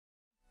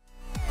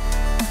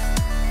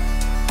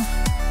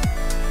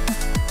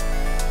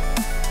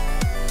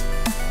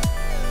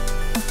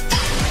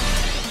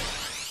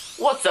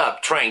What's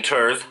up,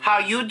 TRAINT'ERS? How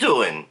you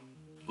doing?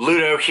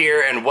 Ludo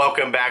here, and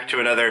welcome back to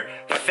another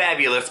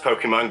fabulous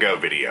Pokemon Go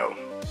video.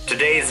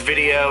 Today's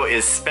video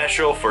is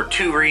special for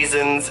two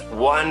reasons.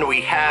 One, we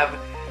have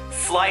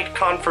slight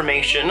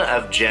confirmation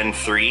of Gen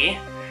 3,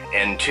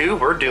 and two,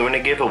 we're doing a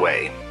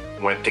giveaway.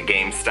 Went to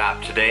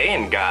GameStop today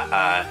and got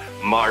a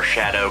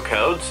Marshadow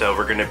code, so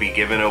we're gonna be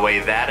giving away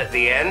that at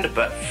the end,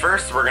 but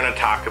first we're gonna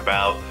talk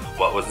about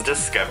what was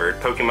discovered.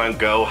 Pokemon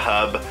Go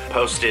Hub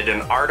posted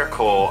an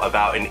article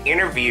about an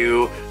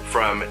interview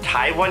from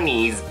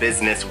Taiwanese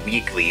Business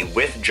Weekly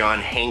with John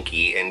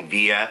HANKE, and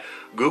via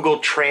Google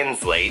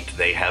Translate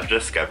they have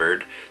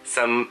discovered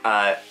some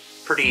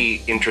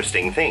pretty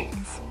interesting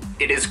things.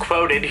 It is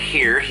quoted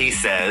here. He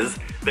says,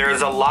 "There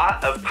is a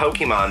lot of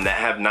Pokemon that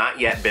have not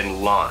yet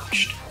been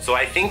launched. So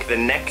I think the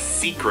next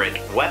secret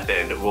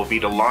weapon will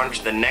be to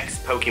launch the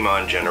next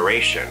Pokemon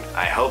generation.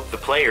 I hope the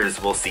players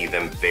will see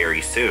them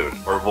very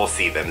soon, or will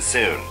see them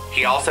soon."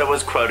 He also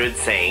was quoted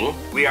saying,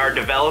 "We are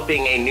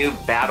developing a new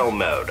battle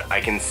mode.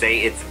 I can say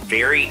it's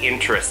very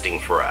interesting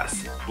for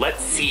us.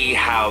 Let's see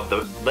how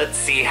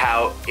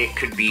it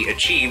could be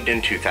achieved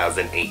in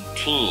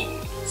 2018.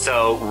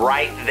 So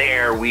right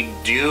there, we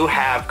do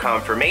have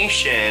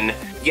confirmation.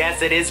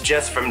 Yes, it is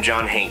just from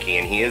John HANKE,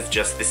 and he is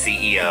just the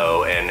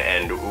CEO,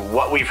 and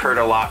what we've heard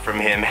a lot from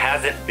him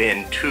hasn't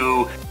been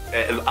too...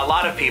 A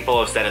lot of people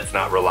have said it's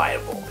not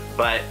reliable,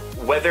 but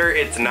whether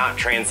it's not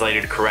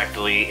translated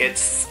correctly, it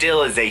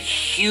still is a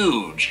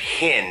huge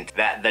hint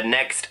that the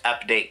next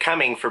update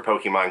coming for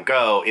Pokemon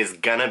Go is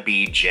gonna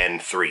be Gen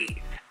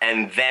 3.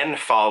 And then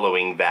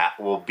following that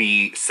will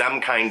be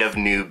some kind of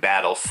new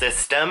battle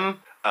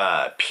system,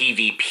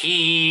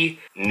 PvP,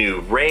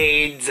 new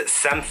raids,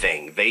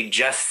 something. They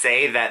just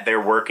say that they're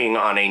working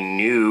on a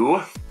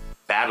new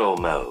battle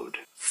mode.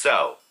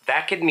 So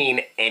that could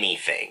mean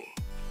anything,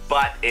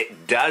 but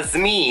it does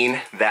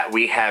mean that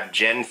we have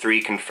Gen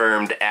 3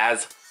 confirmed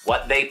as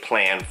what they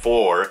plan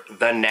for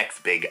the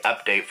next big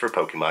update for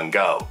Pokemon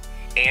Go.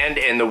 And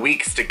in the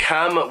weeks to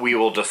come, we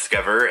will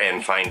discover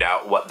and find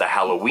out what the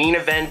Halloween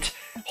event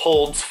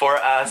holds for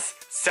us.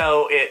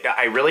 So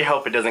I really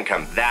hope it doesn't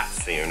come that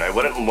soon. I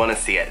wouldn't want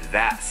to see it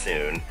that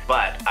soon,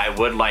 but I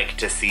would like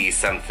to see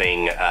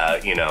something,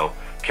 you know,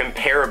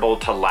 comparable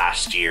to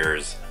last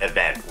year's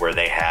event where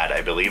they had,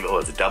 I believe it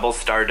was double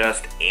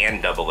Stardust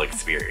and double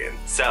Experience.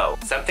 So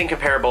something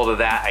comparable to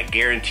that. I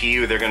guarantee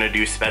you they're gonna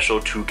do special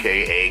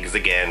 2K eggs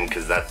again,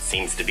 because that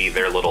seems to be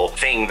their little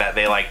thing that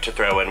they like to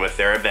throw in with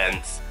their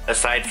events.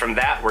 Aside from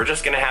that, we're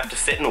just gonna have to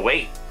sit and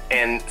wait.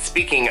 And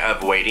speaking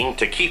of waiting,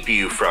 to keep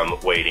you from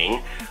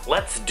waiting,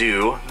 let's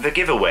do the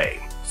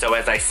giveaway. So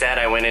as I said,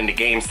 I went into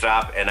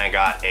GameStop and I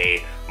got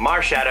a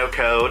Marshadow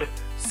code.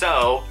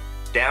 So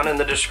down in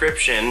the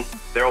description,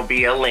 there will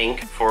be a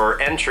link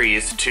for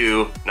entries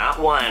to not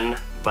one,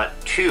 but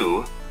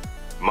two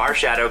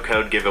Marshadow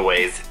code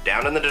giveaways.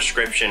 Down in the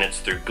description, it's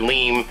through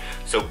Gleam,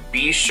 so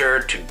be sure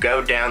to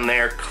go down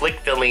there,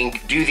 click the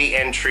link, do the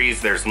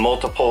entries. There's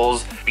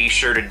multiples. Be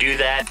sure to do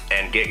that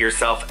and get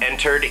yourself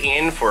entered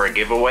in for a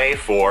giveaway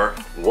for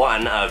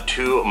one of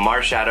two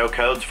Marshadow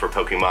codes for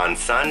Pokemon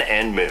Sun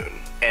and Moon.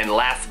 And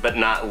last but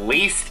not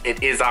least,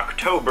 it is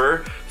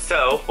October,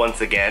 so once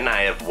again,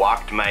 I have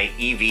walked my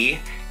Eevee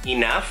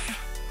enough.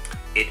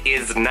 It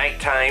is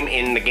nighttime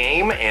in the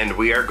game, and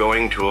we are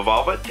going to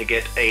evolve it to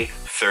get a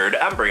third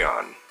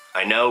Umbreon.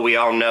 I know we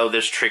all know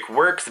this trick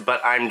works,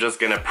 but I'm just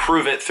gonna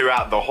prove it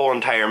throughout the whole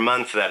entire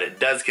month that it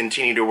does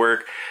continue to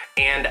work,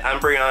 and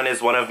Umbreon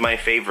is one of my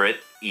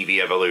favorite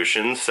Eevee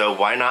evolutions, so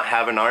why not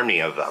have an army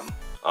of them?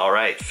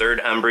 Alright, third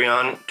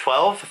Umbreon,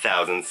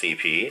 12,000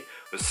 CP,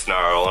 with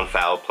Snarl and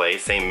Foul Play,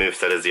 same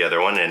moveset as the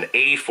other one, and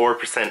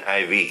 84%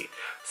 IV.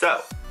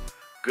 So,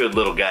 good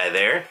little guy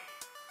there.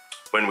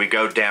 When we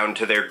go down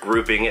to their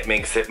grouping, it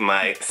makes it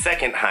my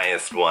second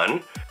highest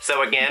one.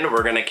 So again,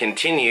 we're gonna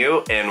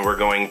continue and we're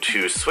going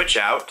to switch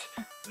out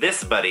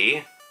this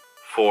buddy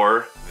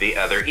for the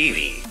other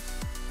Eevee.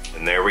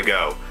 And there we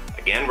go.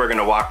 Again, we're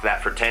gonna walk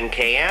that for 10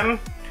 km,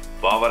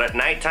 evolve it at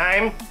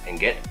nighttime, and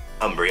get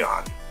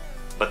Umbreon.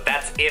 But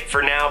that's it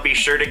for now. Be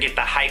sure to get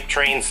the hype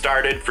train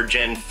started for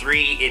Gen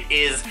 3. It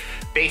is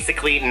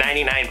basically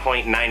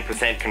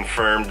 99.9%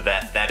 confirmed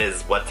that that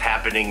is what's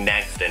happening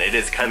next, and it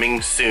is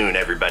coming soon,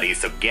 everybody,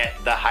 so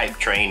get the hype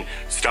train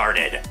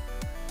started.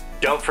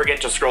 Don't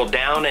forget to scroll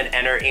down and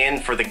enter in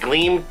for the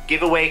Gleam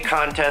giveaway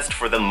contest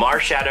for the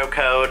Marshadow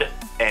code,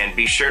 and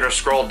be sure to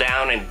scroll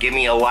down and give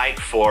me a like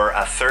for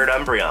a third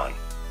Umbreon.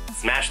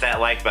 Smash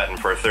that like button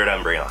for a third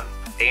Umbreon.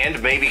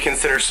 And maybe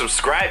consider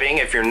subscribing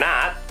if you're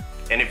not.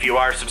 And if you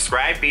are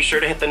subscribed, be sure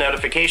to hit the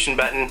notification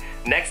button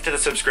next to the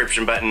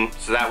subscription button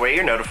so that way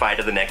you're notified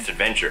of the next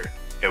adventure.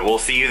 And we'll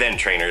see you then,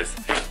 trainers.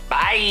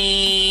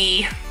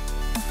 Bye!